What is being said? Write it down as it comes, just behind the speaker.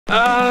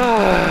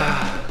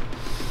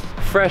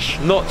Fresh,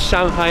 not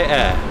Shanghai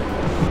air.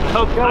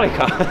 Oh, I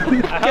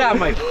can't. Get out of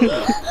my...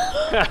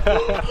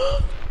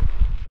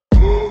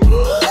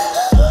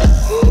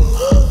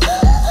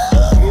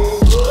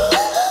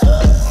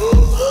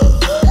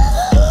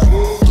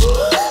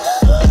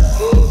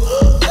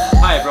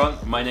 Hi everyone,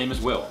 my name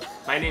is Will.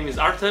 My name is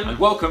Artem. And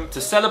welcome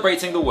to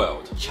Celebrating the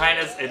World,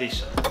 China's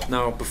edition.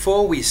 Now,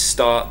 before we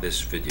start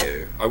this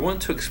video, I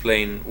want to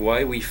explain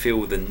why we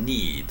feel the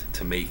need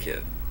to make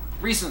it.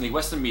 Recently,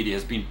 Western media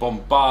has been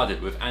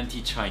bombarded with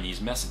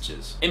anti-Chinese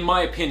messages. In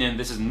my opinion,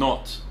 this is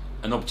not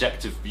an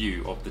objective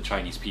view of the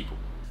Chinese people.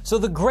 So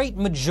the great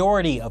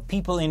majority of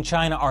people in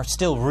China are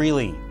still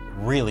really,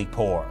 really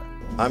poor.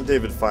 I'm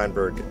David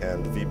Feinberg,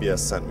 and VBS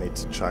sent me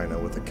to China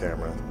with a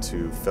camera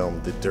to film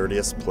the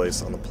dirtiest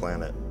place on the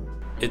planet.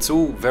 It's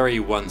all very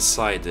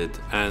one-sided,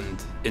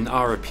 and in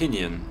our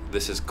opinion,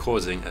 this is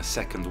causing a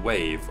second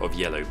wave of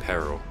yellow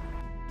peril.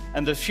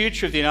 And the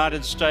future of the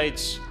United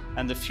States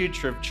and the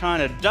future of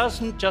China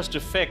doesn't just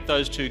affect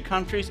those two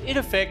countries, it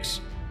affects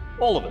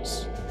all of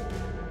us.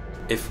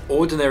 If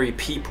ordinary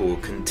people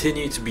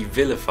continue to be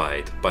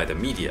vilified by the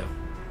media,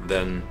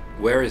 then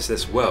where is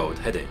this world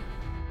heading?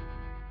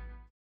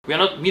 We are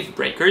not myth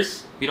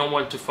breakers. We don't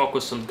want to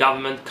focus on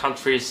government,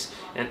 countries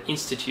and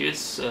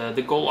institutes.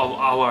 The goal of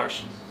our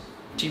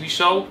TV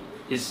show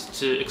is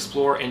to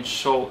explore and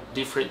show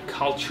different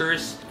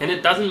cultures, and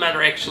it doesn't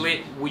matter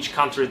actually which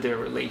country they're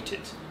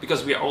related,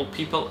 because we are all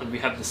people and we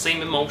have the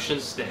same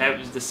emotions, they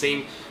have the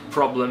same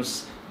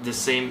problems, the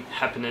same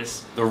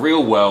happiness. The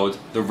real world,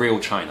 the real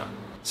China.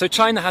 So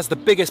China has the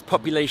biggest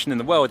population in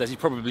the world, as you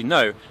probably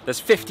know. There's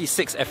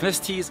 56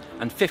 ethnicities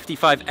and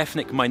 55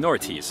 ethnic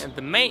minorities. And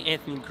the main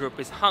ethnic group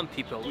is Han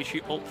people, which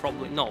you all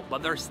probably know,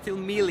 but there are still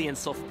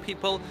millions of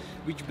people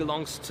which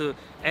belongs to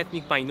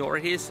ethnic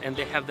minorities, and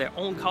they have their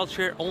own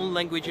culture, own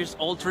languages,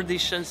 own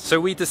traditions. So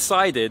we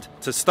decided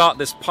to start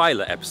this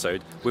pilot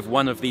episode with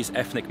one of these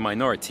ethnic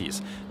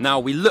minorities. Now,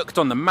 we looked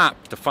on the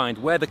map to find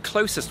where the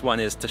closest one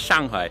is to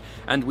Shanghai,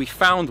 and we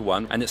found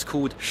one, and it's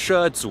called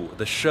Shezhu,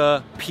 the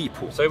She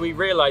people. So we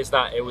realized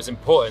that it was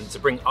important to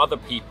bring other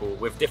people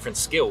with different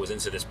skills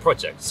into this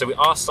project. So we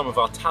asked some of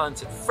our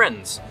talented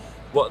friends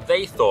what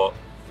they thought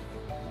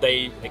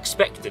they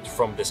expected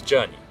from this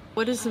journey.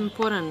 What is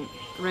important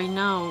right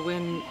now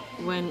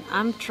when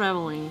I'm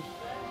traveling,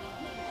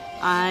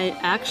 I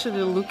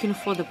actually looking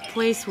for the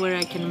place where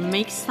I can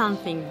make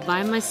something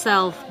by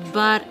myself,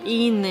 but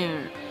in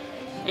their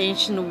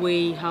ancient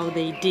way, how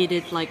they did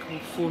it like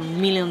for a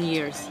million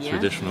years. Yeah?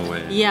 Traditional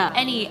way. Yeah.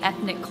 Any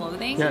ethnic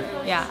clothing,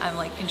 yeah, I'm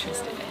like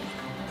interested in.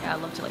 Yeah, I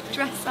love to like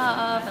dress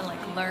up and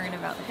like learn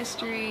about the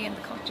history and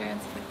the culture and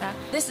stuff like that.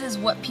 This is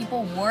what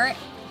people wore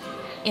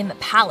in the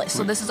palace,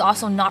 so this is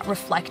also not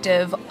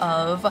reflective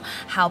of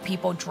how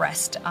people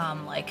dressed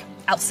like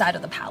outside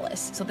of the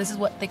palace. So this is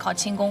what they call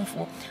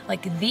qinggongfu.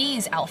 Like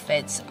these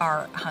outfits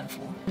are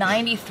Hanfu.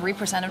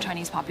 93% of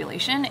Chinese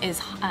population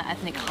is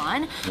ethnic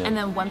Han, and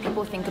then when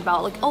people think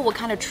about like, oh, what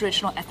kind of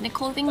traditional ethnic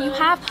clothing you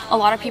have, a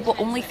lot of people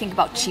only think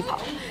about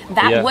qipao.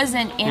 That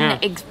wasn't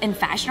in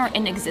fashion or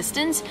in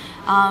existence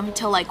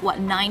till like what,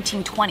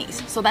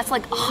 1920s. So that's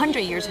like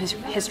 100 years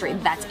history.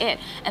 That's it.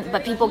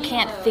 But people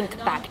can't think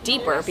back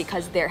deeper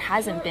because there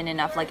hasn't been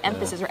enough like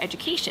emphasis or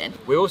education.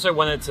 We also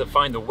wanted to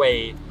find a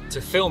way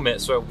to film it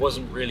so it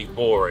wasn't really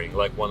boring,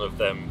 like one of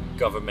them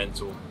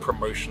governmental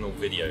promotional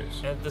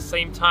videos. At the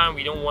same time,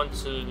 we don't want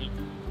to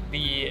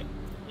be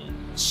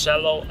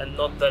shallow and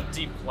not that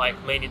deep like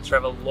many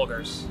travel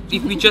vloggers.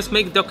 If we just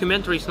make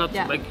documentary, it's not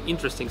like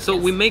interesting. So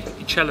we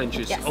make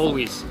challenges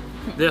always.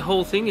 The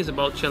whole thing is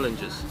about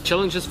challenges.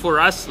 Challenges for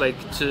us, like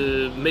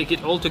to make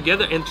it all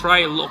together and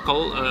try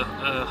local,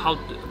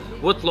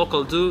 what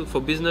local do for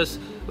business,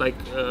 like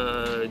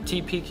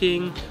tea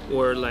picking,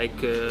 or like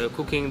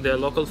cooking their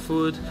local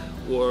food,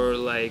 or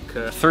like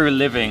through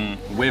living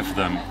with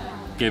them,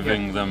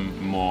 giving them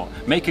more,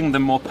 making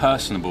them more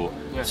personable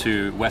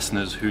to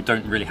Westerners who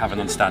don't really have an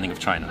understanding of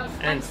China.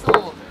 And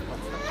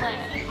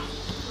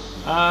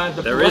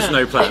there is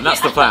no plan,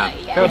 that's the plan.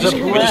 We're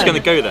just going to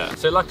go there.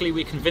 So luckily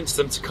we convinced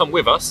them to come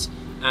with us,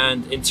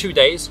 and in 2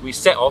 days we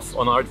set off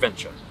on our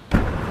adventure.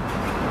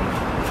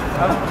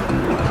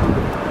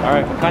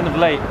 Alright, we're kind of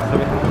late, so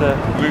we have to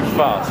move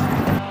fast.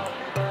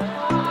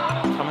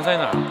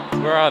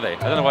 Where are they?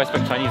 I don't know why I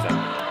spoke Chinese then.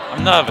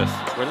 I'm nervous.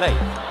 We're late.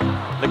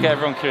 Look at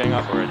everyone queuing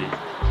up already.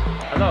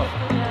 Hello.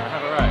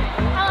 Have a ride.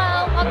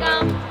 Hello,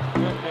 welcome.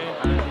 Okay.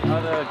 And the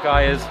other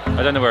guy is,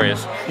 I don't know where he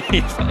is.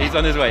 he's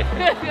on his way.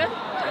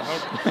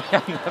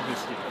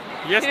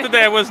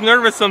 yesterday I was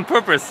nervous on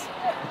purpose.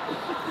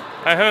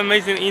 I have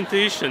amazing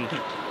intuition.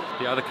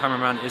 The other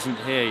cameraman isn't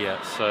here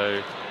yet,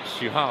 so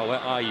Shuhao, where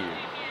are you?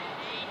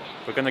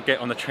 We're gonna get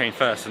on the train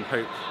first and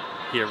hope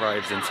he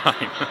arrives in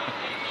time.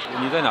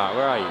 You don't know,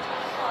 where are you?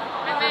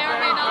 I may or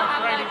may not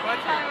have like 5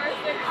 or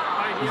 6.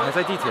 你还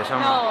在地铁上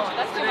吗？ No,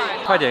 that's too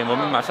much. 快点，我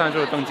们马上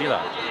就登机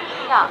了。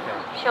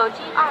手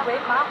机二维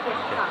码检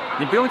查。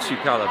你不用取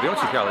票了，不用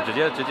取票了，直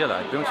接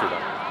来，不用取了。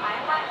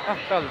啊，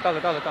到了。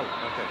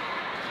OK。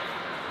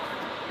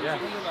Yeah.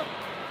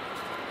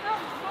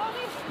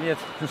 Yeah,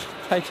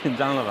 太紧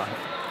张了吧?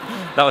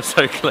 That was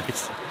so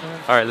close.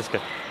 All right, let's go.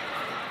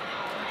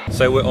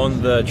 So we're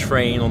on the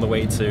train on the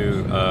way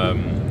to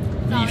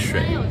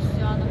Lishui.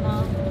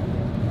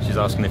 She's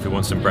asking if we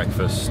want some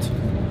breakfast.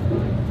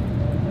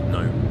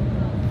 No.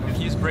 If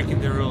he's breaking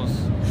the rules,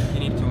 you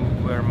need to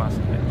wear a mask.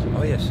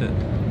 Oh yeah, shit.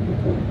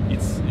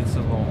 It's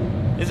a law.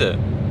 Is it?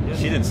 Yes.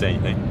 She didn't say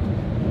anything.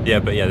 Yeah,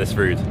 but yeah, that's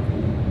rude.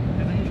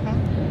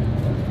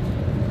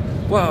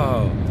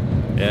 Whoa.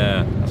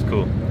 Yeah, that's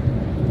cool.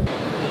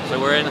 So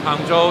we're in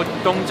Hangzhou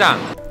Dongzhang.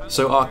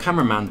 So our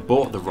cameraman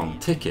bought the wrong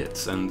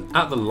tickets, and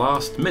at the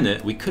last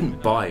minute we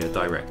couldn't buy a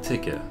direct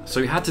ticket. So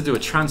we had to do a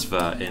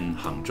transfer in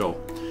Hangzhou.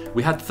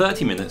 We had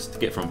 30 minutes to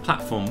get from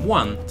platform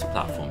 1 to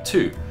platform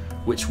 2,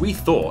 which we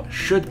thought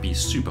should be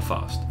super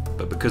fast.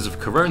 But because of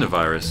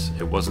coronavirus,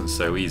 it wasn't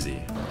so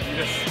easy.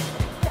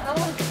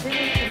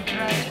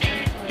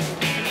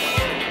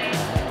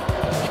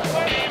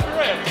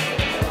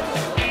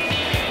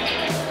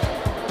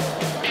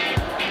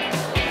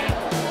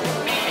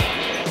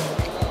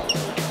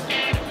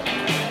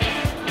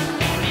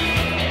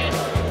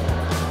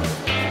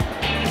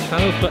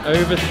 Channel for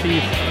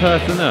overseas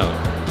personnel.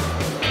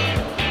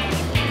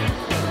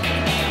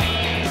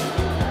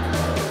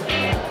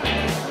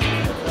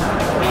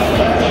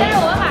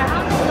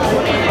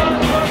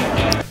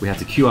 We had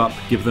to queue up,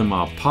 give them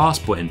our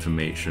passport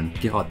information,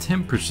 get our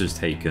temperatures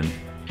taken,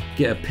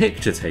 get a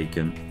picture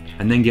taken,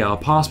 and then get our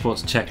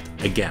passports checked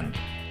again.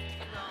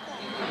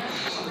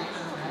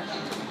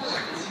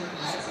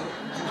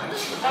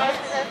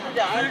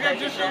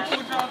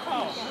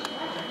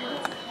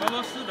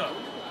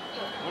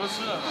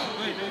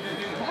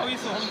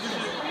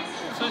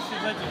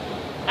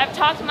 I've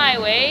talked my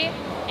way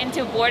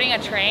into boarding a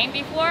train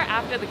before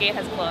after the gate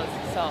has closed,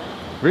 so.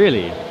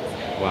 Really?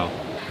 Wow.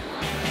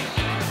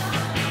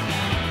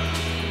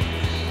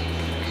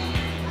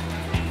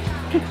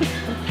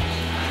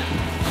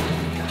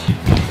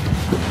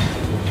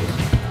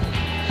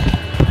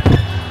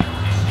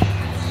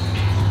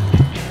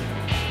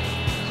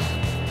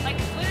 Like,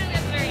 literally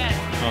at the very end.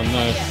 Oh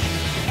no. Yeah.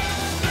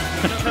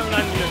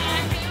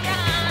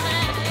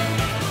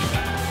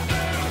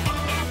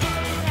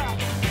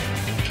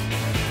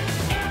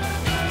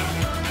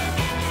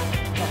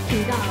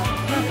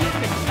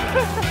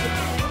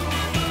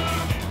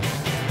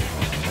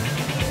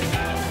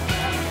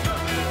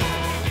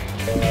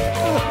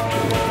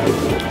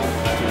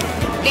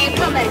 旅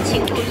客们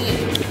请注意，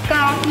高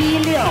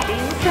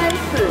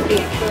16034列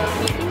车。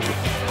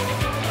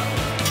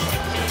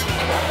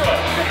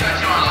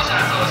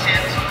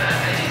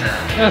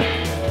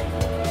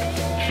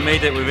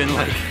 Made it within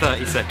like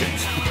 30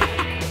 seconds.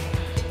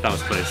 That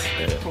was close.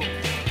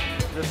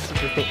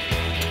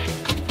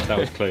 That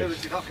was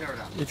close.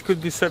 It could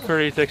be a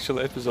separate actual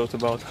episode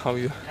about how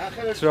you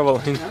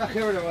travel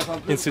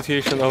in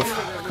situation of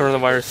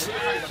coronavirus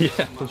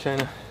in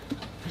China.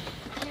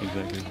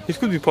 Exactly. It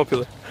could be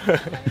popular.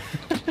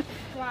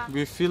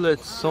 We filled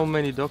so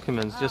many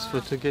documents just for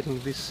getting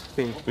this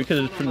thing. We could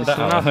have printed It's that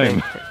out at nothing.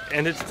 home.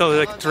 And it's still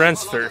like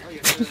transfer.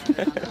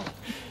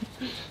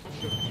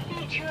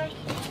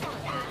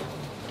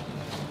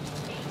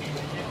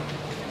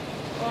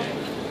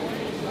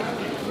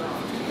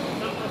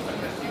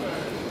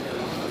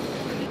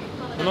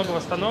 Много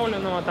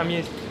восстановленного, там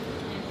есть.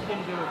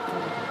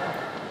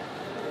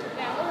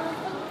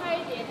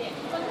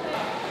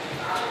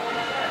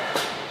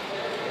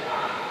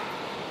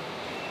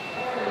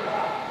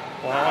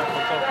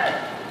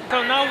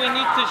 So now we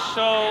need to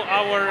show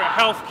our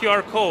health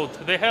QR code.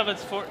 They have it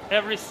for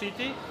every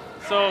city.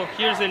 So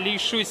here's a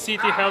Lishui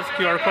city health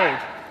QR code.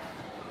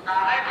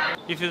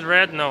 If it's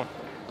red, no.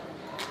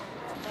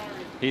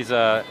 He's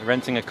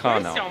renting a car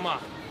now.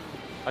 Xiaoma?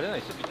 I don't know,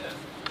 he should be there.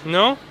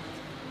 No?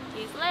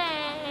 He's late.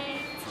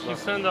 She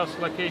sent us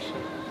location.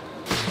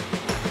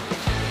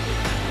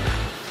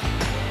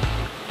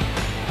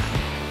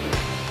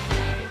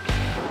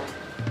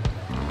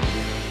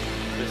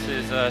 This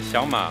is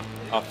Xiaoma,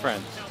 our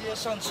friend.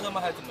 上车吗？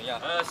还是怎么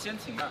样？先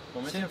请吧，我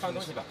们先放东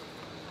西吧。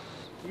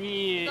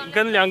你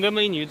跟2个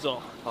美女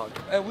走。好的。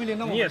哎，威廉，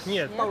那我们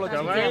Нет, 到了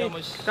酒店， давай 我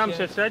们 там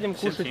сейчас сядем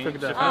кушать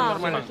тогда.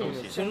 Нормально.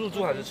 先入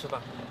住还是吃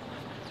饭？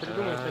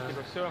 Придумайте,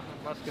 типа, все,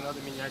 маски надо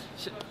менять.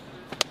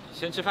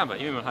 先吃饭吧，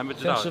因为我们还不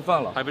知道。先吃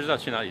饭了，还不知道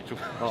去哪里住。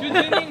去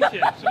Jingning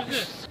She，是不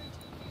是？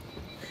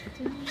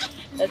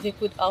 Let me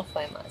put off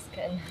my mask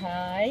and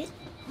hi.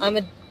 I'm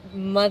a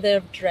mother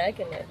of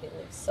dragon, I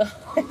believe so.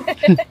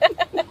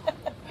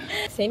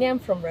 Ksenia, I'm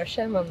from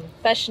Russia. I'm a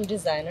fashion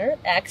designer,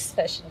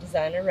 ex-fashion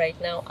designer. Right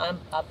now, I'm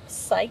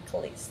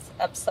upcyclist,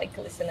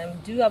 and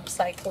I'm do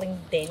upcycling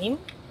denim,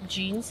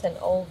 jeans, and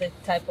all the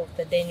type of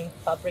the denim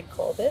fabric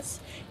clothes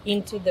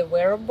into the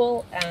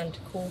wearable and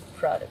cool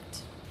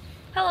product.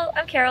 Hello,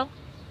 I'm Carol.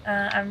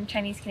 I'm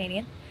Chinese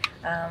Canadian.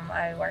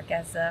 I work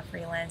as a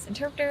freelance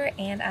interpreter,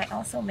 and I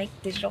also make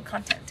digital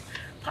content,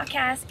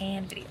 podcasts,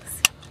 and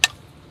videos.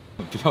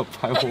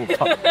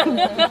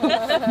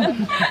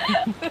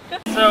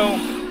 So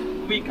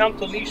we come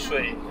to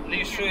Lishui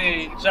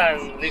站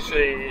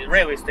Lishui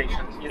railway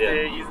station.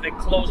 It's the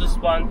closest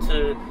one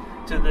to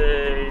to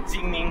the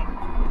Jingning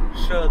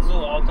She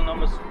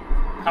Autonomous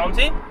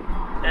County,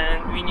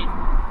 and we need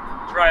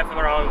to drive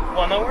around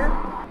 1 hour.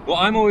 What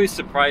I'm always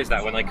surprised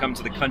at when I come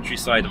to the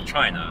countryside of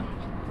China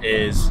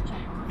is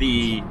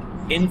the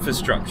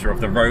infrastructure of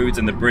the roads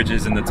and the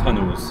bridges and the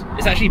tunnels.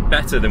 It's actually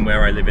better than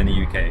where I live in the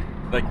UK.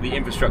 Like, the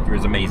infrastructure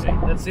is amazing.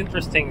 That's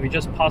interesting. We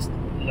just passed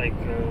like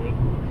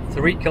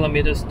 3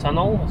 kilometers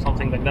tunnel or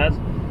something like that.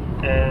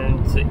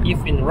 And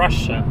if in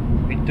Russia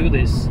we do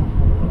this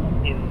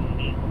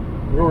in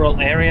rural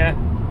area,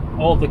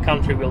 all the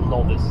country will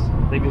know this.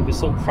 They will be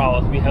so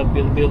proud. We have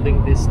been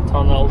building this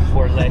tunnel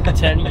for like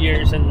 10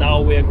 years, and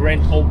now we are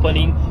grand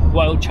opening,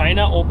 while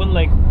China open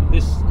like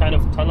this kind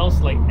of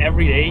tunnels like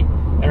every day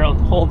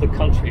around all the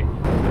country.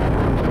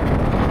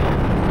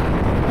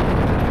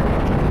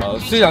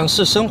 虽然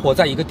是生活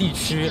在一个地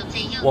区，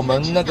我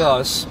们那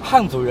个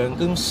汉族人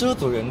跟畲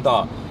族人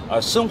的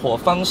生活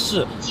方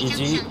式以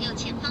及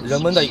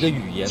人们的一个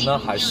语言呢，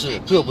还是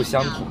各不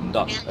相同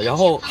的。然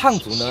后汉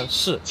族呢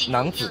是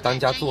男子当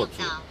家做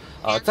主，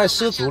在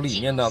畲族里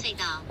面呢，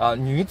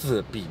女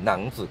子比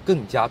男子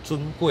更加尊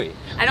贵。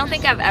I don't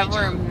think I've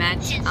ever met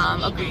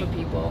a group of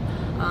people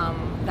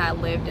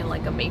that lived in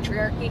like a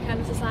matriarchy kind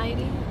of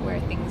society where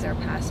things are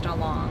passed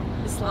along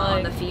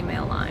on the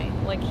female line.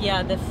 Like,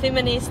 yeah, the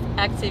feminist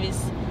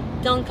activists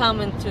don't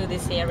come into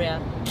this area.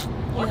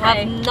 You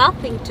have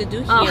nothing to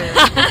do here.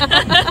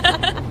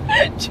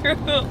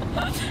 True.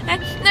 哎，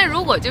那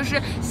如果就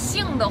是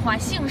姓的话，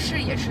姓氏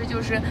也是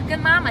就是跟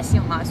妈妈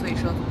姓嘛，所以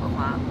畲族的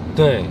话，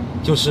对，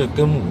就是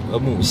跟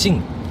母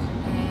姓，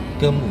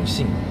跟母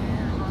姓。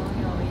好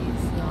有意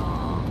思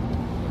哦。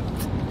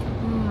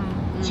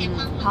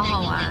好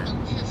好玩。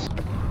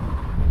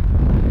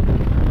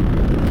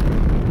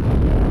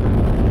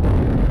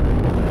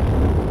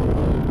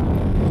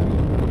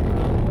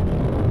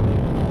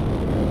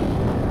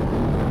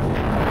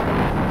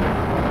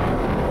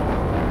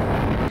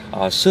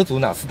畲族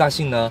哪4大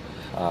姓呢？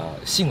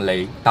姓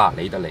雷，打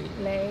雷的雷。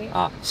雷。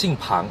姓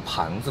庞，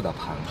盘子的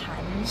盘。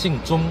姓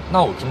钟，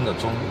闹钟的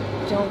钟。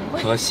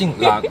和姓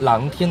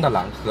蓝天的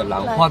蓝和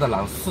兰花的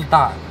兰，4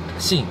大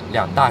姓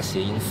，2大谐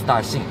音，4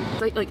大姓。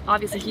Like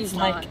obviously he's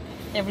like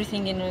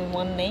everything in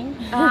one name.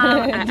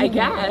 I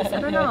guess. I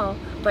don't know.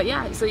 But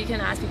yeah, so you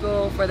can ask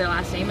people for their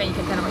last name, and you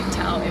can kind of like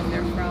tell if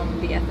they're from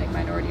the ethnic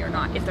minority or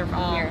not, if they're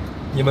from here.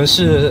 你们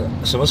是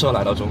什么时候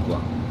来到中国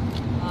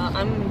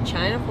？I'm in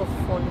China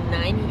for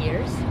 9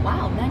 years.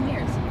 Wow, 9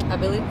 years. I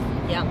believe,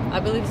 yeah. I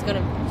believe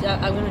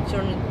I'm gonna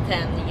turn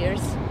 10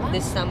 years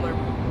this summer. Oh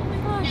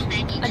my gosh,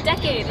 a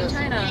decade in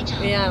China.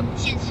 Yeah,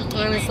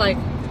 and it's like,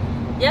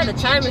 yeah, the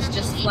time is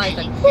just like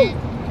whew.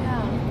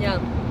 Yeah.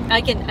 I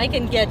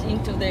can get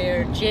into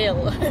their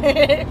jail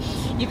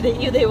if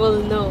they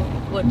will know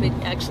what we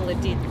actually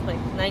did. Like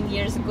 9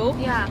 years ago,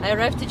 I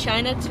arrived to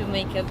China to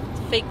make a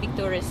fake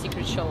Victoria's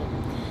Secret show.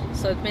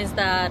 So it means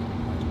that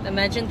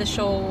imagine the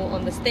show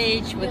on the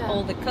stage with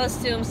all the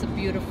costumes, the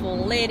beautiful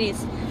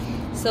ladies.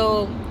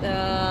 So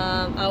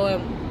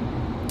our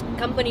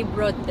company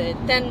brought the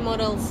 10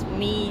 models,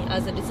 me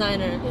as a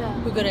designer,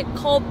 we're gonna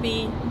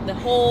copy the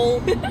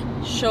whole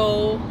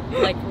show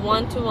like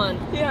one-to-one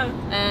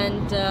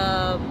and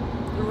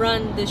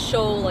run the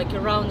show like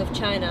around of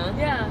China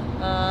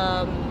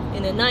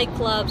in the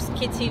nightclubs,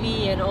 Kid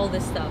TV and all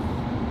this stuff.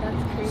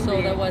 That's crazy.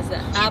 So that was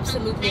an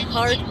absolutely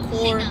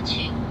hardcore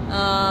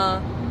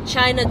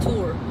China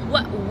tour.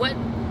 What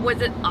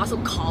was it also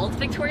called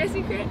Victoria's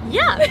Secret?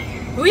 Yeah,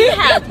 we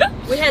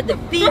had the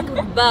big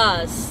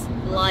bus,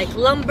 like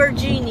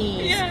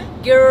Lamborghinis,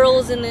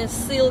 girls in a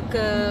silk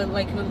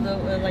like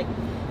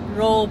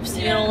robes,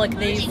 you know, like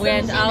they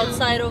went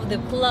outside of the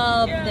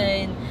club,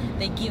 then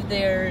they give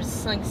their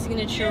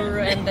signature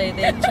and they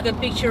took a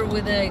picture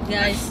with the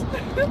guys,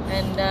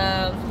 and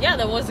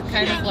that was a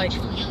kind of like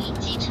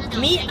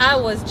me. I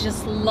was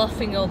just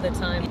laughing all the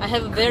time. I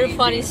have a very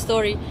funny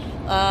story.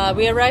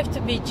 We arrived to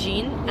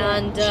Beijing,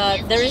 and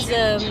there is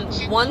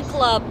one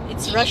club,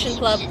 it's a Russian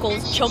club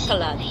called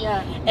Chocolate.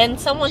 And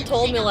someone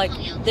told me like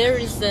there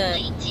is a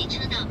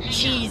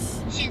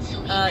cheese,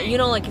 you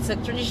know, like it's a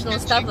traditional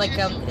stuff like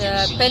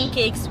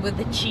pancakes with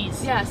the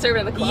cheese. Yeah, serve it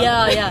at the club.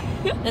 Yeah.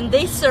 And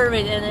they serve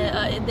it,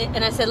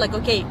 and I said like,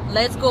 okay,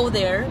 let's go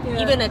there.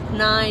 Even at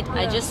night,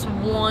 I just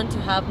want to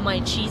have my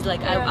cheese.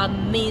 Like I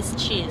miss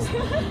cheese,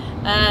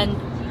 and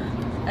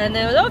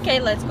they were okay,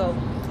 let's go.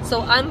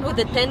 So I'm with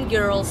the 10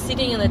 girls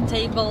sitting on a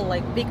table,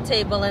 like big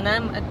table, and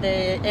I'm at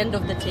the end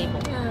of the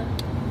table,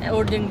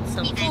 ordering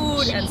some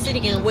food and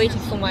sitting and waiting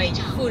for my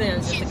food,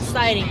 and it's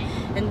exciting.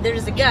 And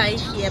there's a guy,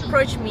 he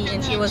approached me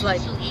and he was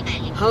like,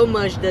 how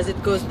much does it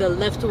cost the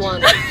left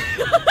one?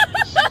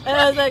 And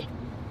I was like,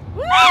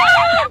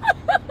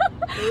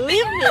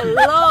 leave me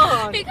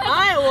alone.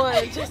 I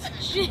want just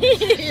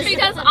cheese.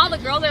 Because all the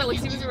girls are like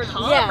super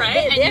tall,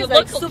 right? And you look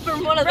like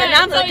supermodels, and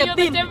I'm like a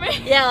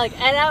bimp. Yeah, like,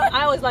 and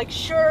I was like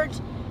shirt,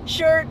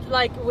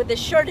 like with the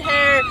short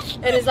hair,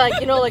 and it's like,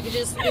 you know, like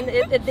just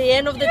at the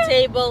end of the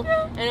table,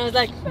 and I was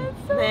like,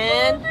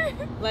 man.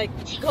 Like,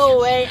 go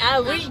away.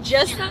 We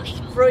just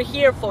for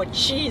here for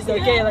cheese,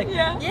 okay? Like,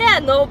 yeah,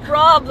 no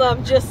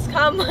problem. Just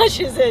how much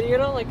is it? You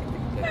know, like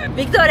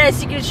Victoria's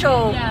Secret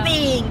show,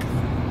 pink.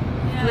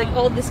 Like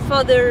all these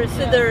feathers,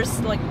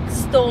 like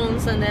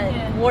stones, and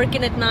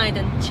working at night,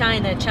 and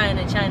China,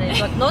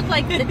 but not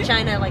like the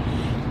China,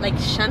 like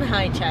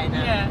Shanghai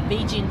China,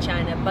 Beijing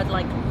China, but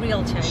like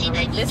real China,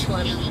 like this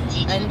one.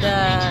 And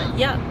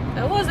yeah,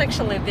 it was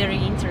actually very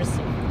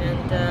interesting,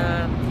 and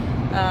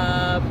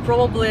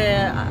probably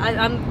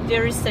I'm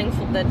very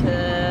thankful that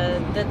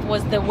that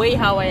was the way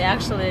how I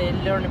actually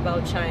learned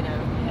about China.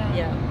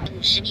 Yeah.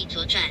 50米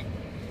左转。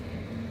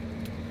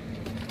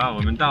我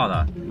们到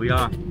了 ，We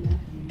are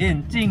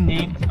in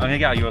Jingning. I'm gonna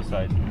get out your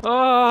side.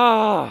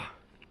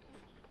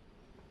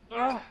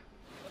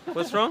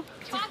 What's wrong?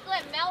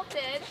 Chocolate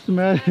melted.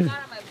 Melted. And I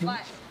got on my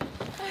butt.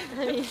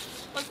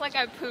 Looks like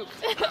I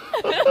pooped.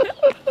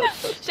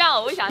 像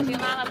我不小心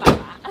拉了粑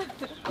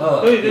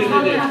粑。对。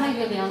他那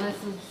个量的是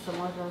什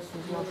么时候是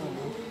标准的？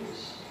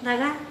哪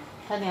个？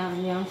他量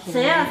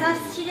谁呀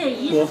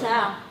？37.1是谁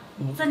啊？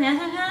这量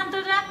看看，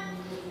对不对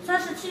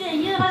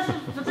？37.1的话是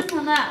不正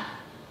常的。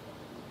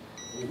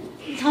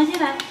你重新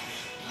来，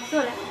过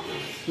来。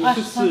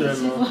是人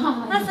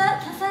吗？那他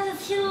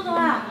37度的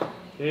话。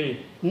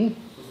对。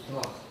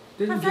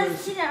他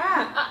37.2。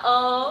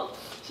哦。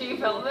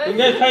应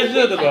该太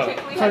热的吧？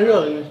太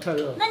热了，应该太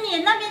热了。那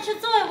你那边去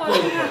坐一会儿，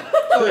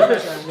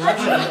看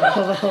看。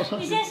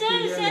你先去坐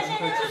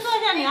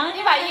一下凉。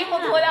你把衣服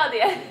脱掉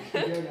点。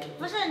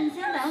不是，你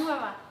先等会儿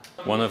吧。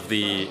One of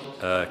the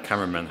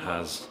cameramen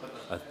has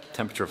a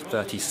temperature of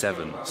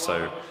 37,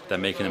 so they're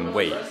making him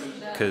wait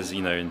because,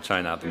 you know, in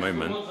China at the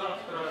moment,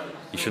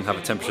 you shouldn't have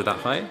a temperature that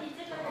high.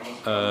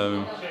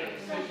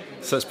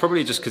 So it's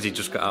probably just because he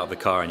just got out of the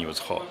car and he was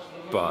hot,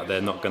 but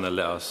they're not going to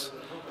let us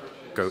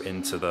go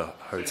into the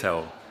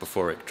hotel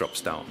before it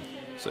drops down.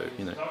 So,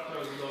 you know,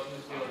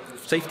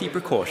 safety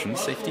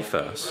precautions, safety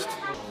first.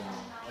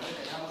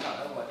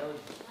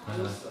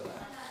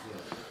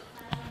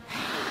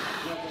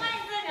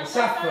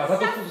 吓死了，他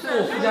都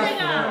坐副驾驶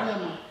了。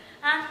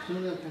啊？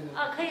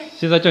哦，可以。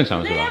现在正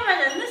常是吧？那要把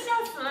人都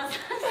吓死了。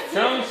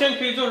然后先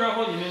可以坐，然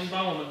后你们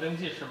帮我们登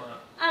记是吗？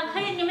啊，可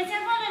以，你们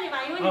先放这里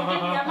吧，因为你这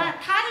比较慢。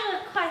他这个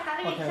快，他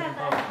这个下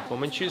单。我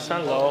们去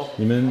3楼。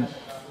你们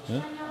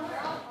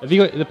？Have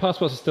you got the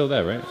passports are still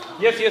there, right?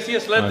 Yes.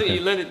 Let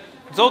it.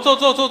 走。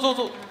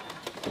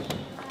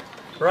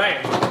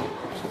Right.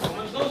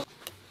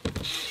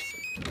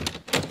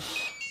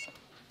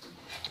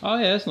 Oh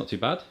yeah, it's not too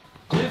bad.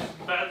 It's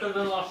better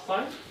than last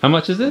time. How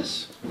much is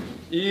this?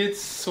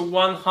 It's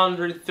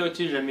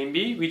 130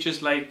 renminbi, which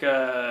is like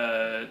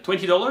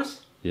 $20.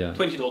 Yeah.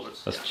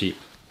 $20. That's cheap.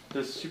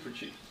 That's super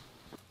cheap.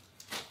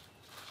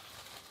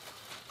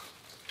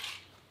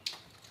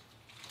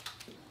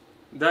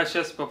 Да,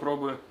 сейчас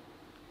попробую.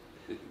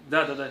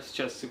 Да,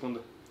 сейчас,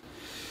 секунду.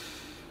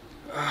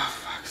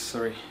 Fuck,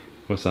 sorry.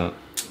 What's that?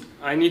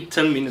 I need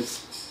 10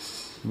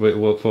 minutes. Wait,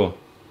 what for?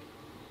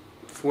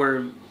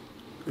 For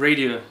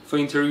radio, for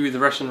interview with the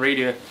Russian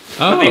radio.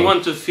 Oh. But they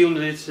want to film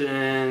it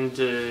and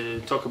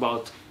talk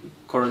about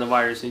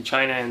coronavirus in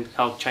China and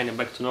how China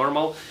back to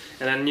normal.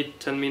 And I need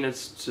 10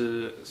 minutes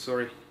to...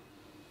 Sorry.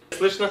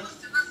 Слышно?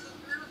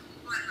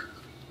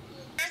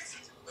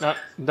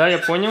 Да, я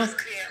понял.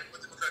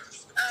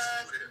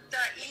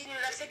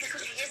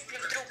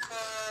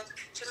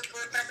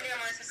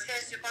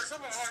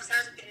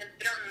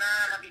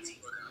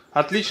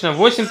 Отлично,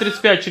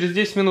 8:35, через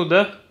 10 минут,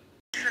 да?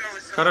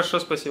 Хорошо,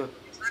 спасибо.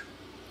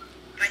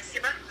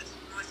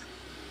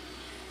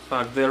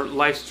 Fuck, their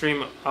live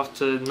stream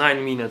after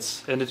 9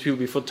 minutes, and it will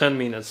be for 10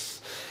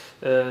 minutes.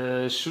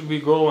 Should we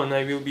go and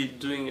I will be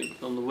doing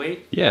it on the way?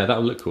 Yeah, that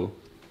would look cool.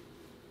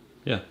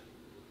 Yeah.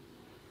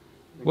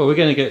 Well, we're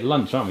going to get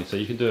lunch, aren't we? So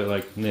you can do it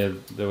like near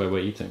the way we're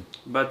eating.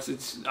 But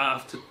it's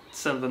after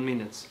 7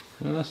 minutes.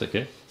 No, that's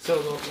okay. So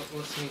let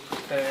me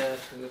prepare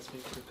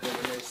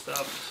my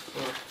stuff.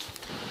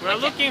 We're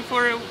looking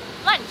for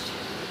lunch.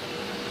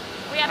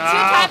 We have 2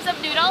 types of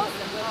noodles.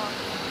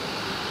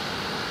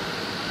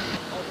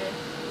 Okay.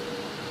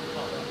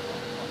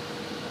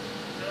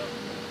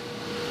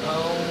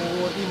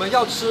 你们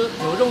要吃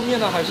牛肉面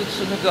呢，还是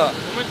吃那个？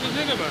我们吃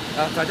这个吧。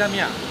炸酱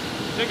面。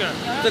这个。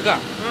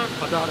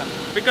好的。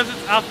Because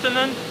it's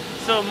afternoon,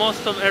 so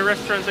most of the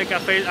restaurants and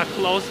cafes are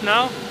closed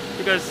now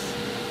because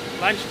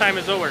lunchtime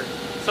is over.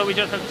 So we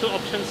just have 2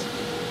 options: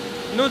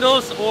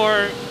 noodles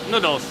or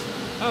noodles.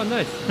 Oh,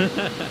 nice.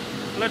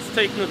 Let's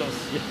take noodles.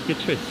 Yeah, good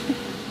choice.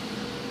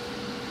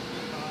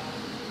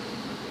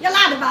 要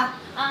辣的吧？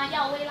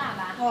要微辣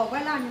吧。哦，微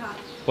辣你好。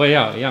我也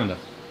要一样的。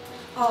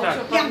哦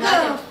，2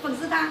个粉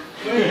丝汤。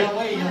我也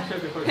要。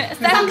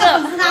3个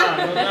粉丝汤。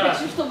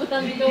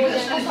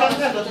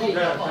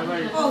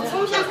哦，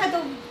葱香菜豆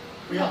腐。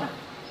不要。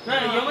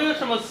那有没有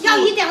什么素？要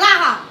一点辣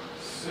哈。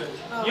是。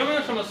有没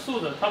有什么素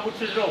的？他不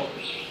吃肉。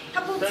他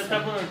不能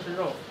吃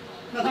肉。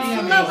这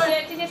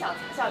些小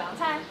凉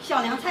菜。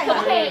小凉菜。可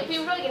不可以，比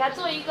如说给他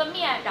做一个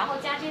面，然后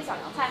加这些小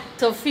凉菜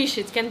 ？So fish,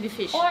 it can be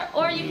fish.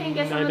 Or you can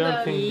get some of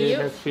the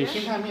fish.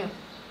 清汤面。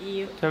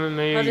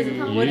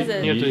What is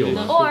it?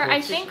 Or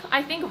I think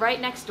right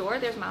next door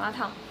there's 麻辣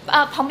烫。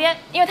旁边，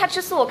因为他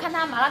吃素，我看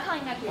他麻辣烫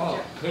应该可以吃。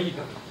可以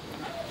的。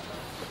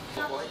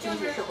就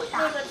是那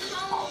个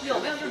汤有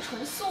没有就是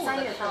纯素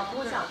的汤，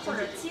或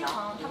者鸡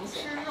汤，他不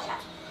吃肉。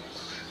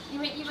因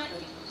为一般。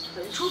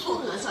 初步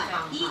核算，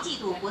一季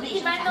度国内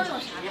生产总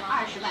值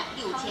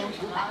20.6514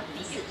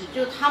亿，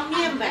就汤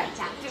面呗。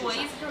对，我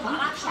意思就是麻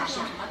辣烫是什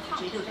么烫？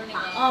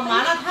哦，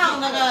麻辣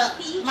烫那个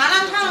麻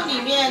辣烫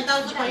里面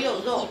倒是没有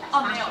肉。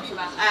哦，没有是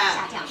吧？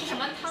哎，是什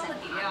么汤的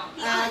底料？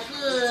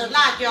是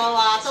辣椒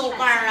啊、豆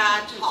瓣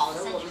啊炒的，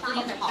我们自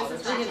己炒的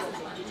这些东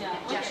西。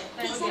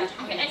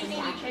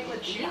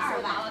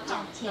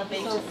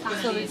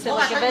我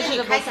把它给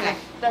你开起来。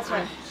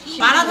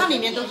麻辣烫里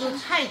面都是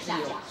菜籽油。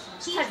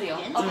 菜籽油，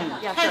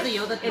菜籽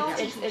油的底料，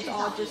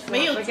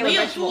没有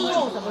猪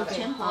肉什么的。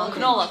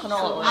canola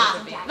啊，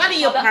那里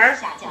有盆儿，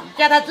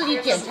叫他自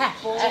己捡菜。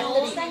哎，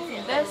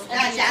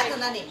匣子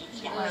那里。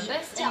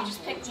 This and you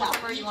just pick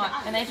whatever you want.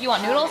 And then if you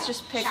want noodles,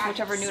 just pick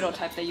whichever noodle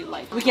type that you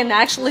like. We can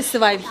actually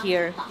survive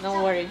here,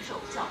 don't worry.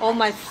 All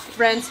my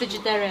friends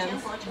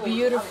vegetarians.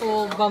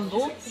 Beautiful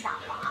bamboo.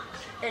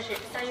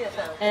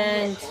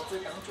 And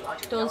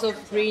tons of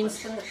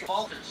greens.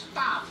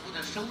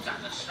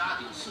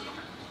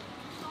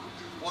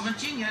 我们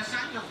今年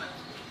3月份，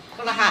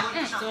够了哈，好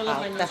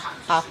的，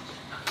好，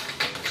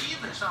基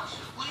本上是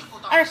恢复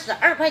到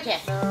22块钱。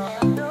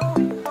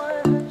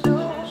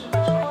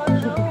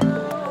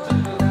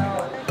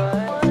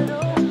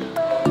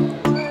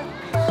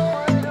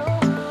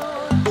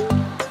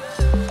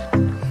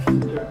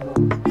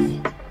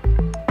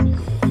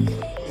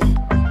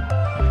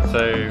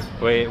 So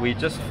we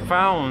just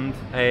found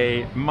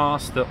a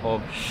master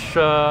of She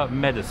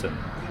medicine.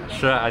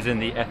 She as in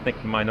the ethnic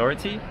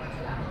minority.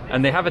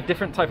 And they have a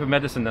different type of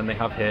medicine than they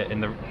have here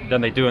than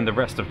they do in the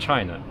rest of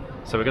China.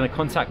 So we're going to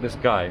contact this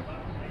guy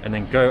and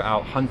then go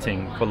out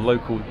hunting for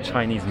local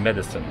Chinese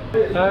medicine.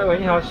 喂，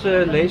你好，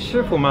是雷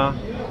师傅吗？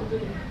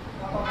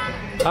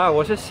啊，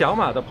我是小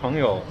马的朋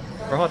友，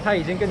然后他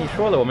已经跟你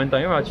说了，我们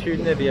等一会儿去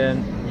那边，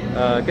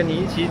跟你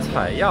一起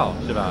采药，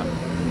是吧？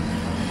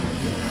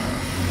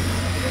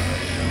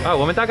啊，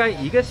我们大概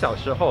1个小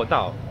时后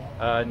到。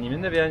你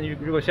们那边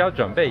如果需要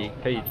准备，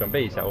可以准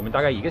备一下，我们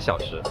大概1个小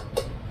时。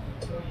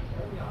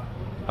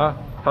 啊，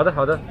好的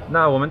好的，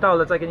那我们到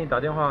了再给你打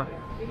电话。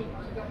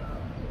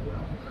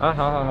啊，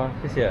好好好，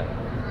谢谢。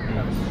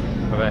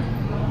拜拜。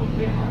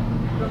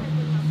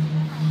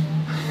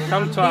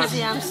Come to us.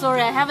 I'm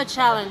sorry, I have a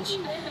challenge.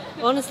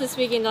 Honestly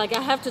speaking, like I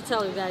have to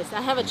tell you guys,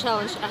 I have a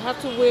challenge. I have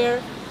to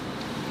wear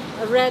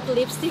a red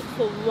lipstick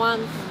for 1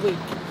 week.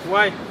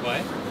 Why?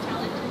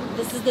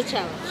 This is the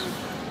challenge.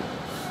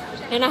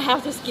 And I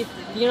have to skip.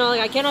 You know,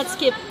 like I cannot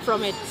skip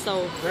from it.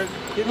 So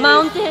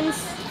mountains.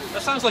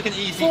 That sounds like an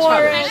easy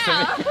challenge to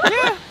me.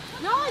 Yeah.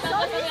 No, it's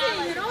not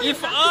easy. You don't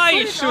If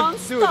I should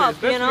do stop,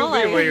 this, you that know, would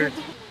be like... weird.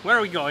 Where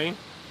are we going?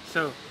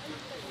 So,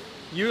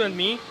 you and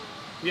me,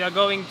 we are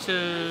going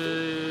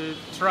to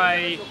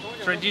try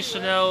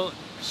traditional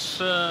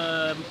She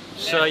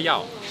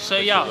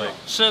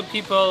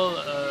people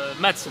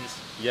medicines.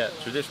 Yeah,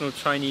 traditional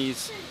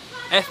Chinese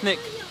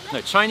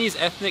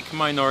ethnic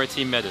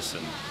minority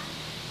medicine.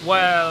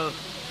 Well,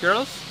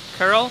 girls,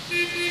 Carol,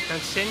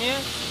 and Xenia,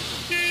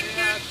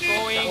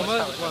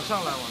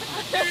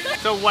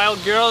 so while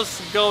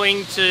girls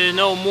going to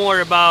know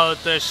more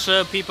about the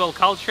She people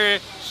culture,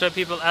 She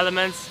people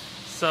elements,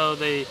 so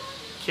they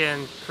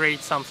can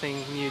create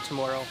something new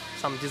tomorrow,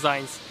 some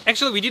designs.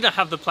 Actually, we didn't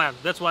have the plan.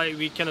 That's why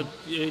we cannot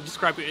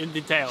describe it in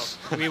detail.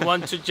 We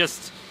want to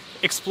just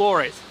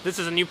explore it. This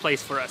is a new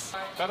place for us.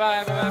 Bye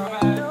bye. Bye bye.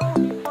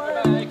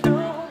 Bye bye.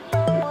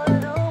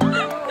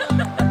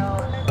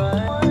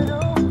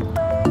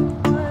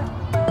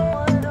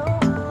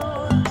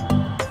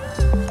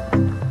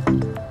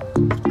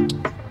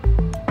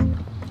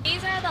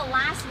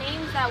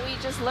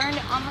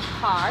 Learned on the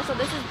car. So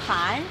this is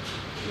Pan,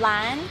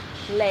 Lan,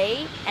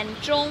 Lei, and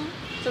Zhong.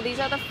 So these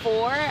are the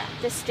 4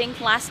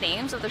 distinct last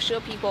names of the She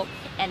people.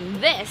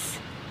 And this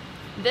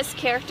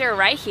character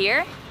right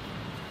here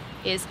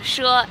is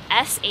She,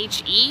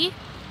 S-H-E,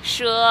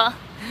 She.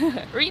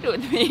 Read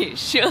with me,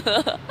 She.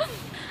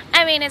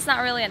 I mean, it's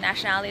not really a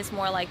nationality. It's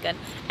more like an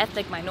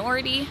ethnic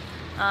minority,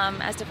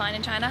 as defined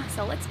in China.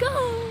 So let's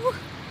go.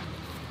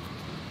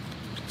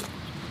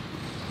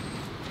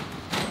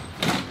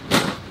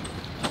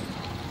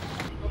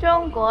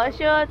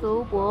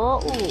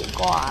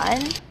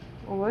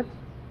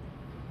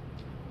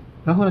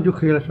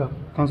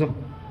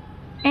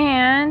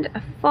 And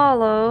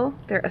follow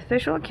their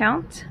official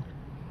account.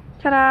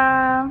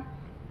 Ta-da!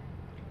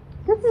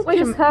 This is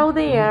just how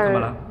they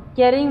are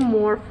getting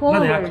more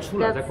followers.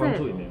 That's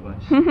it.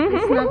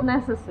 It's not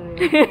necessary.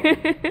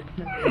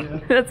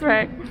 That's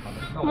right.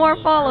 More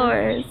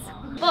followers.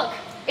 Look,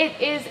 it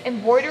is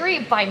embroidery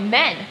by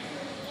men.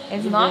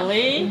 It's not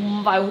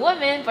by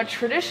women, but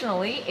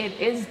traditionally it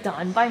is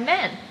done by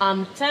men.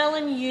 I'm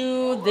telling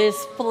you,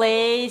 this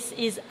place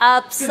is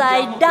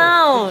upside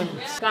down.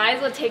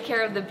 Guys will take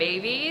care of the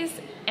babies,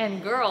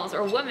 and girls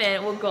or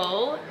women will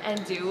go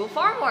and do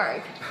farm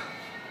work.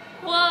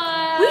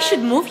 What? We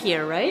should move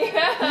here, right?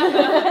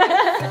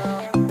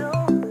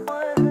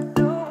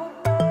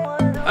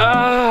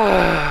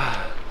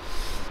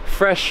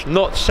 Fresh,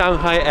 not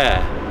Shanghai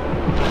air.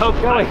 Oh,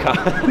 I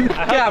can't. Get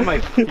out of my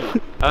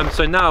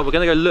so now we're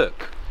gonna go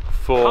look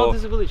for. How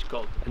is the village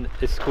called?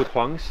 It's called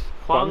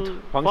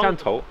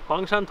Huangshantou.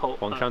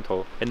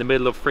 Huangshantou. In the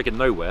middle of friggin'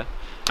 nowhere,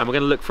 and we're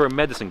gonna look for a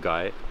medicine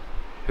guy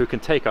who can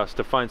take us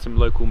to find some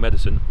local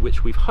medicine,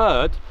 which we've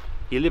heard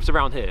he lives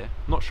around here.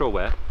 Not sure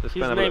where. His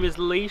name is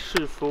Lei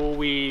Shifu.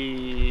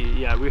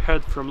 We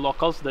heard from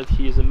locals that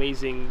he is an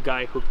amazing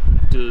guy who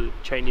do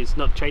Chinese,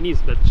 not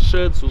Chinese, but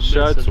Shezhu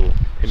medicine.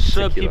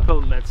 She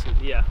people medicine.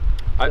 Yeah.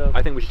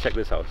 I think we should check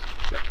this house.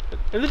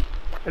 And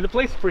the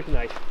place is pretty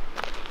nice.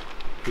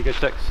 We go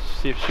check,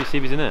 see if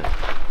he's in there.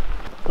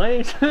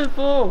 Lei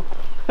Shifu.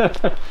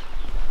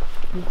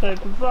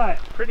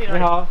 Pretty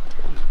nice.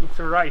 It's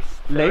a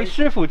rice. 雷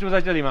师傅住在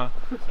这里吗？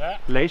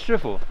雷师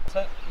傅。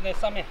那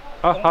上面。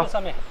好，好，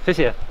上面。谢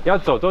谢。要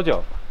走多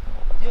久？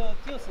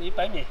就是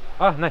100米。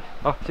啊，那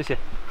好，谢谢。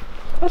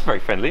That's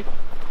very friendly.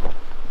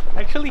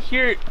 Actually,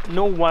 here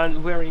no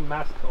one wearing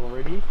mask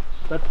already,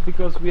 but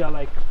because we are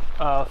like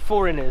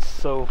foreigners,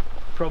 so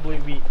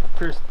probably we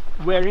first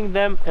wearing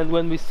them, and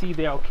when we see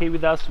they are okay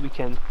with us, we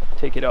can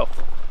take it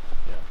off.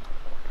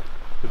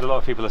 Because a lot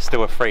of people are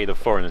still afraid of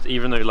foreigners,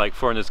 even though like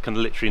foreigners can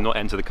literally not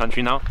enter the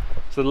country now.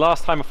 So the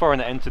last time a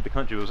foreigner entered the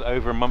country was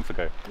over a month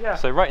ago. Yeah.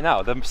 So right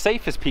now, the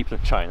safest people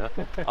in China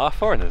are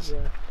foreigners.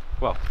 Yeah.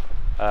 Well,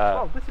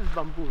 oh, this is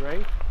bamboo,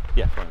 right?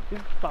 Yeah, foreigners. This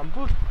is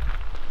bamboo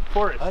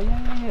forest. Oh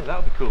yeah, that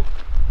would be cool.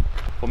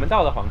 我们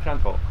到了黄山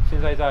头，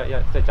现在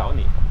在找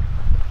你。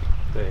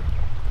对。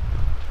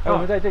我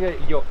们在这个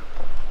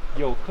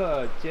游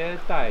客接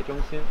待中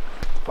心。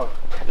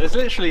There's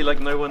literally like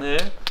no one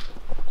here.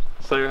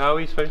 So how are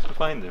we supposed to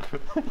find him?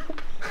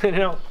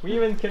 No, we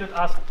even could have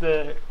asked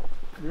the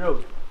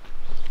road.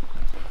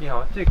 你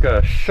好，这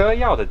个赊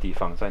药的地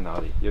方在哪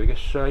里？有一个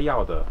赊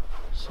药的。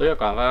赊药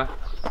馆吗？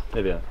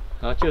那边。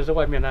啊，就是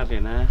外面那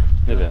边呢。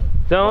那边。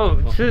然后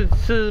是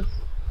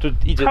就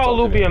一直靠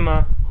路边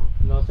吗？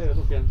然后这个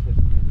路边是。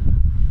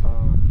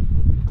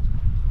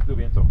路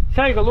边走。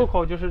下一个路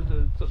口就是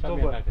走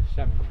过来。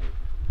下面那个。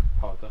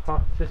好的。好，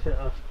谢谢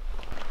啊。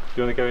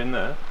Do you want to go in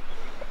there?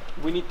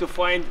 We need to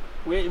find.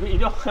 We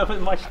don't have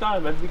much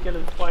time, but we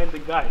can find the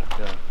guy.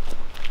 Yeah.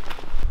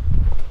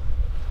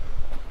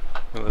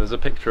 Well, there's a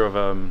picture of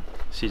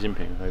Xi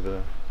Jinping over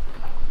there.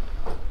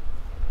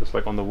 Just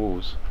like on the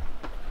walls.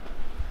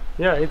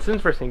 Yeah, it's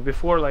interesting.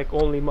 Before, like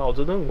only Mao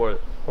Zedong were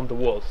on the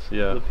walls.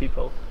 Yeah. The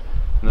people.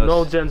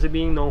 No Jiang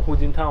Zemin, no Hu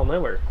Jintao,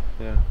 never.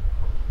 Yeah.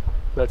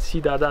 But Xi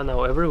Dada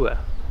now everywhere.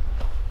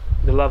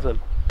 They love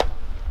them.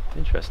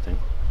 Interesting.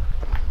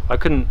 I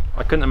couldn't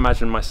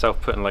imagine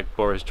myself putting like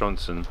Boris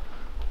Johnson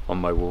on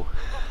my wall.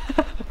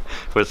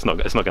 But it's not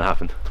gonna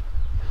happen.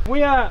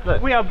 We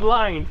are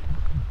blind.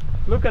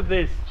 Look at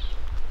this.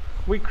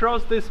 We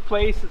crossed this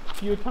place a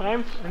few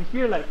times, and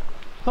here like.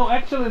 So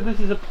actually, this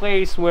is a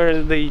place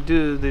where they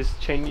do this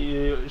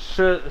Chinese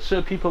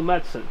She people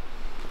medicine.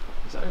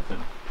 Is that open?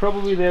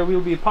 Probably there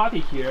will be a party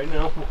here.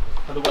 No,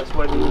 otherwise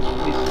why do this?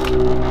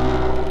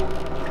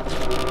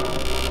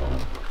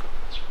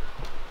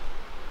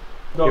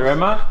 You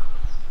Emma?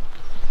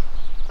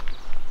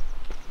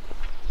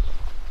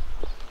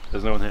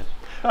 There's no one here.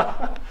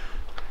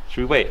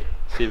 Should we wait?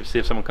 See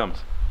if someone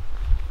comes.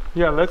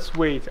 Yeah, let's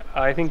wait.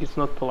 I think it's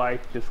not polite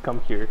just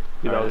come here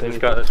without right,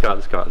 anything. Let's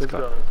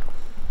go.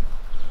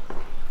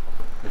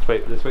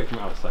 Let's wait from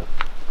outside.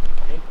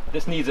 Okay.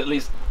 This needs at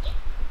least.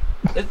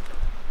 Is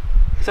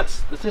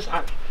this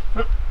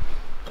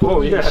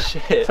holy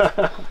shit!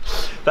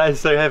 That is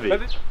so heavy.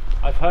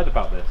 I've heard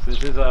about this.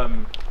 This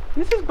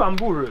is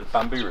bamboo roots.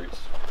 Bamboo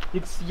roots.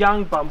 It's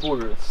young bamboo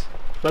roots,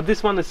 but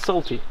this one is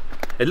salty.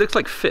 It looks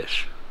like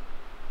fish.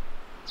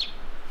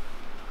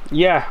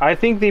 Yeah, I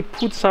think they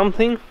put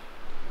something.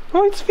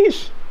 Oh, it's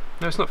fish.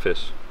 No, it's not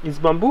fish. It's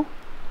bamboo.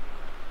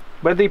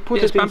 But they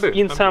put it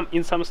in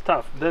bamboo. some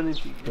stuff. Then it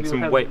in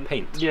some white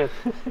paint. Yeah.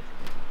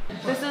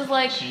 This is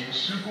like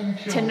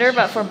Tinder,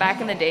 but for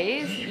back in the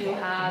days. You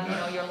have,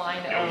 your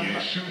line of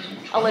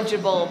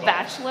eligible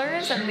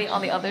bachelors, and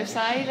on the other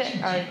side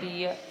are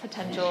the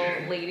potential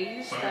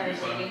ladies that are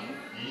waiting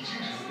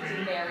to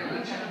marry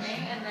kind of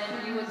thing. And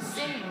then you would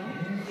sing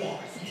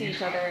to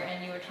each other,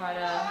 and you would try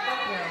to,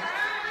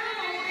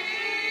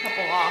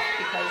 couple off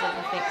because of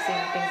the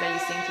same things that you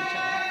sing to each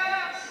other.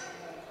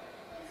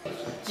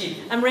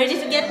 I'm ready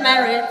to get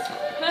married.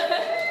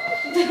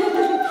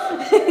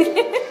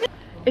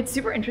 It's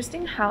super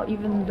interesting how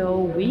even though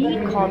we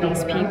call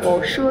these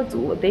people 畲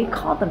族, they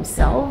call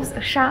themselves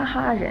沙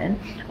哈人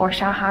or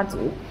沙哈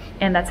族,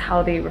 and that's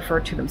how they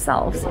refer to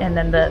themselves. And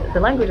then the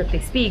language that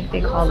they speak,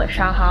 they call it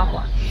沙哈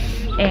话.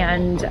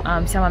 And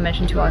Xiaoma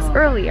mentioned to us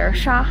earlier,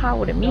 沙哈,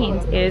 what it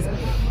means is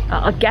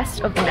a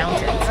guest of the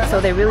mountains.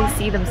 So they really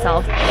see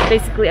themselves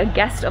basically a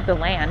guest of the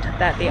land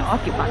that they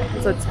occupy.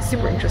 So it's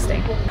super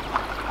interesting.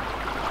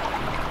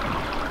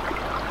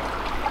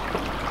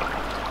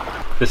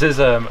 This is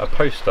a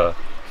poster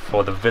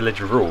for the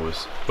village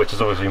rules, which has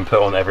always been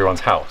put on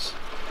everyone's house.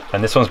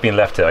 And this one's been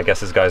left here. I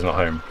guess this guy's not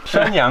home.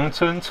 山阳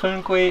村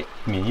村规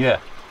民约.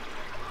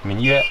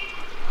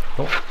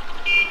 Oh,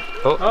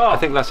 I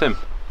think that's him.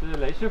 是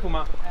雷师傅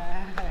吗？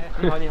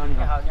你好，你好，你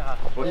好，你好，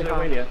我是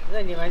威廉。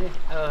让你们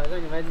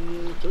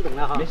久等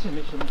了哈。没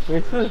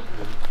事。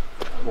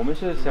我们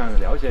是想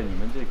了解你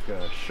们这个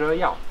赊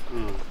药，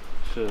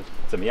是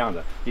怎么样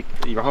的？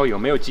然后有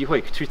没有机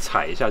会去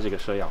采一下这个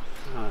赊药？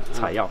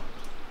采药。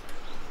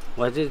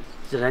我这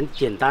只能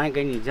简单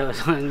跟你就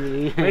说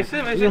你。没事，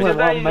因为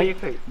我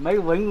没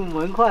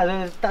文化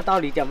的大道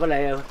理讲不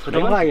来，普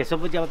通话也说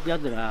不标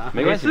准啊。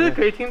没关系，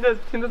可以听得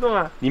懂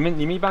啊。你们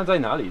一般在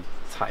哪里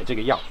采这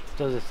个药？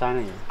就是山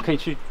里。可以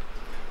去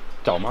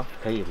找吗？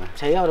可以吗？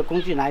采药的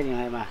工具拿一点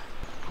来嘛。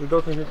We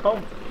go to his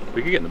home.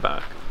 We could get in the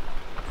back.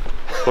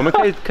 我们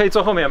可以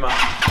坐后面吗？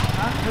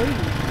啊，可以。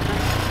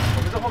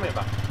我们坐后面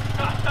吧。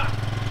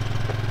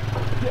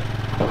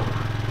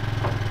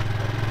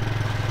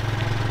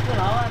不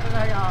牢啊，这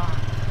个药。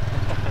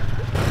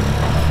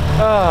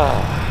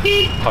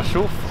好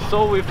舒服。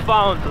So we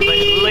found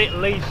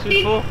Lei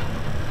Shifu,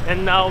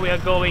 and now we are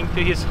going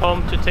to his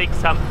home to take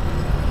some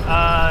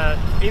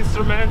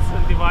instruments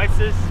and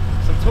devices,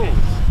 some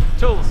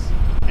tools,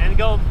 and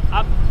go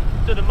up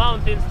to the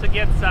mountains to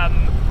get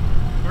some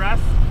grass,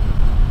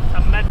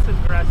 some medicine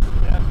grass.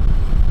 Yeah.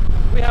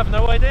 We have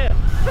no idea.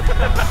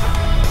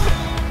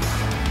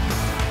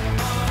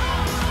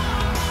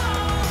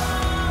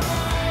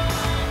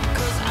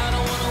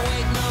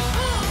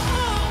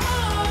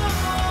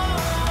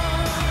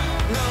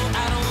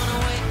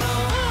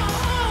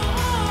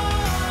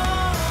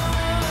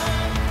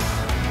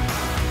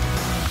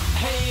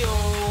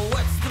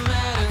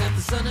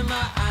 Sun in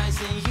my eyes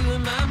and you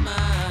in my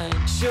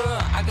mind. Sure,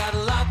 I got a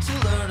lot to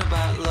learn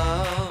about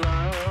love.